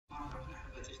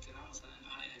أحبة الكرام، وصلنا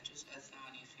الآن إلى الجزء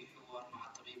الثاني في حوار مع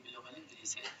الطبيب باللغة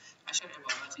الإنجليزية. 10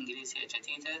 عبارات إنجليزية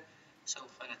جديدة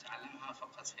سوف نتعلمها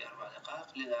فقط في 4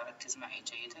 دقائق، لذا ركز معي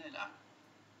جيدا الآن.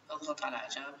 اضغط على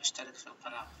إعجاب، اشترك في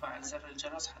القناة، وفعل زر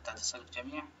الجرس حتى تصلك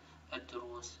جميع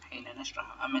الدروس حين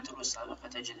نشرها. أما الدروس السابقة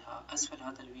تجدها أسفل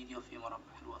هذا الفيديو في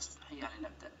مربع الوصف. هيا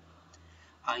لنبدأ.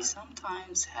 I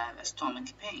sometimes have a stomach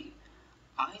pain.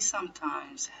 I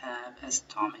sometimes have a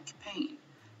stomach pain.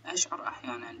 أشعر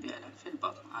أحيانا بألم في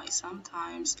البطن. I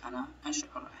sometimes أنا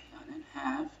أشعر أحيانا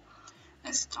have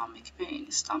a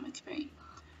stomach pain.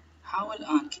 حاول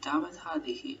الآن كتابة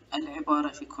هذه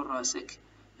العبارة في كراسك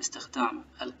باستخدام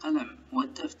القلم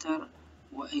والدفتر،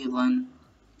 وأيضا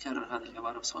كرر هذه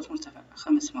العبارة بصوت مرتفع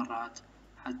 5 مرات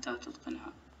حتى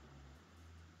تتقنها.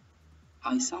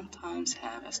 I sometimes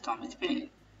have a stomach pain.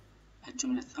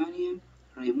 الجملة الثانية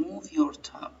remove your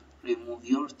top. remove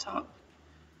your top.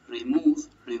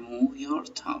 remove your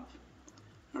top.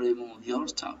 remove your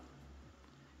top.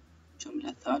 الجملة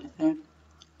الثالثة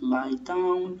lie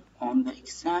down on the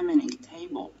examining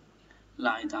table.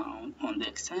 lie down on the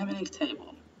examining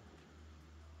table.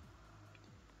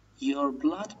 Your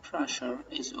blood pressure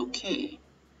is okay.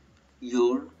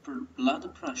 Your blood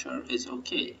pressure is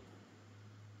okay.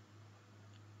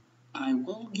 I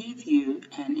will give you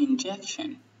an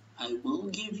injection. I will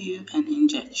give you an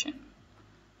injection.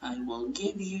 I will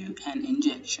give you an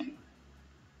injection.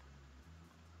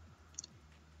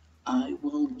 I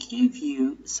will give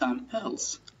you some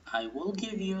pills. I will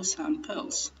give you some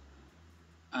pills.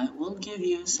 I will give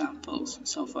you some pills.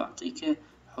 سوف أعطيك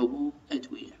حبوب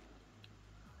أدوية.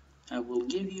 I will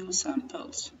give you some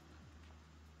pills.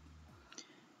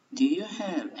 Do you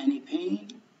have any pain?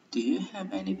 Do you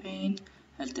have any pain?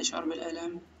 هل تشعر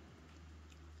بالألم؟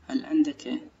 هل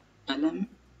عندك ألم؟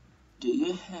 Do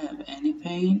you have any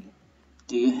pain?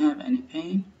 Do you have any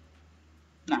pain?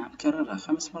 نعم، كررها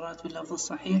 5 مرات باللفظ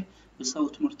الصحيح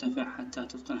بصوت مرتفع حتى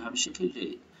تتقنها بشكل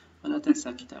جيد، ولا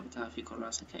تنسى كتابتها في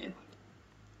كراسك أيضا.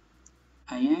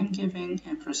 I am giving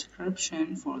a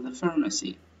prescription for the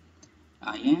pharmacy.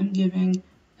 I am giving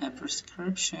a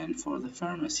prescription for the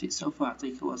pharmacy. سوف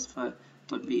أعطيك وصفة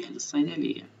طبية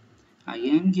للصيدلية. I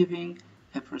am giving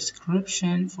a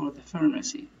prescription for the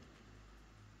pharmacy.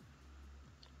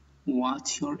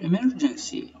 What's your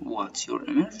emergency? What's your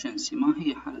emergency? ما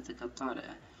هي حالتك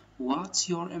الطارئة؟ What's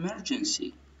your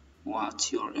emergency?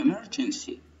 What's your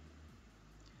emergency?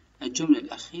 الجملة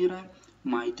الأخيرة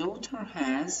My daughter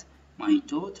has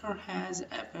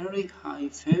a very high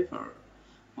fever.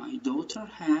 My daughter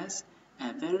has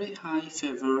a very high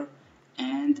fever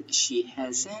and she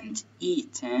hasn't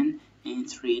eaten in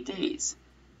 3 days.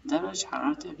 درجة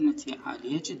حرارة ابنتي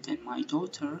عالية جدا. My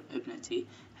daughter ابنتي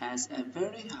has a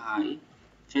very high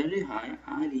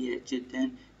عالية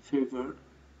جدا fever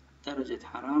درجة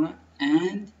حرارة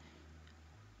and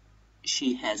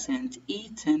she hasn't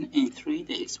eaten in 3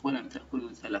 days ولم تأكل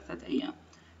من 3 أيام.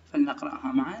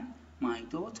 فلنقرأها معا. My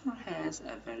daughter has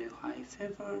a very high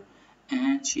fever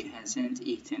and she hasn't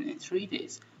eaten in 3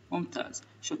 days. ممتاز،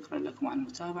 شكرا لكم على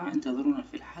المتابعة. انتظرونا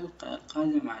في الحلقة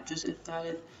القادمة مع الجزء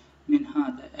الثالث من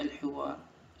هذا الحوار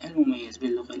المميز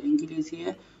باللغة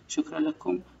الإنجليزية. شكرا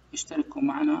لكم، اشتركوا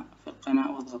معنا في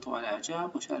القناة واضغطوا على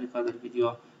إعجاب وشاركوا هذا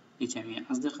الفيديو لجميع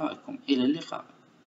أصدقائكم. إلى اللقاء.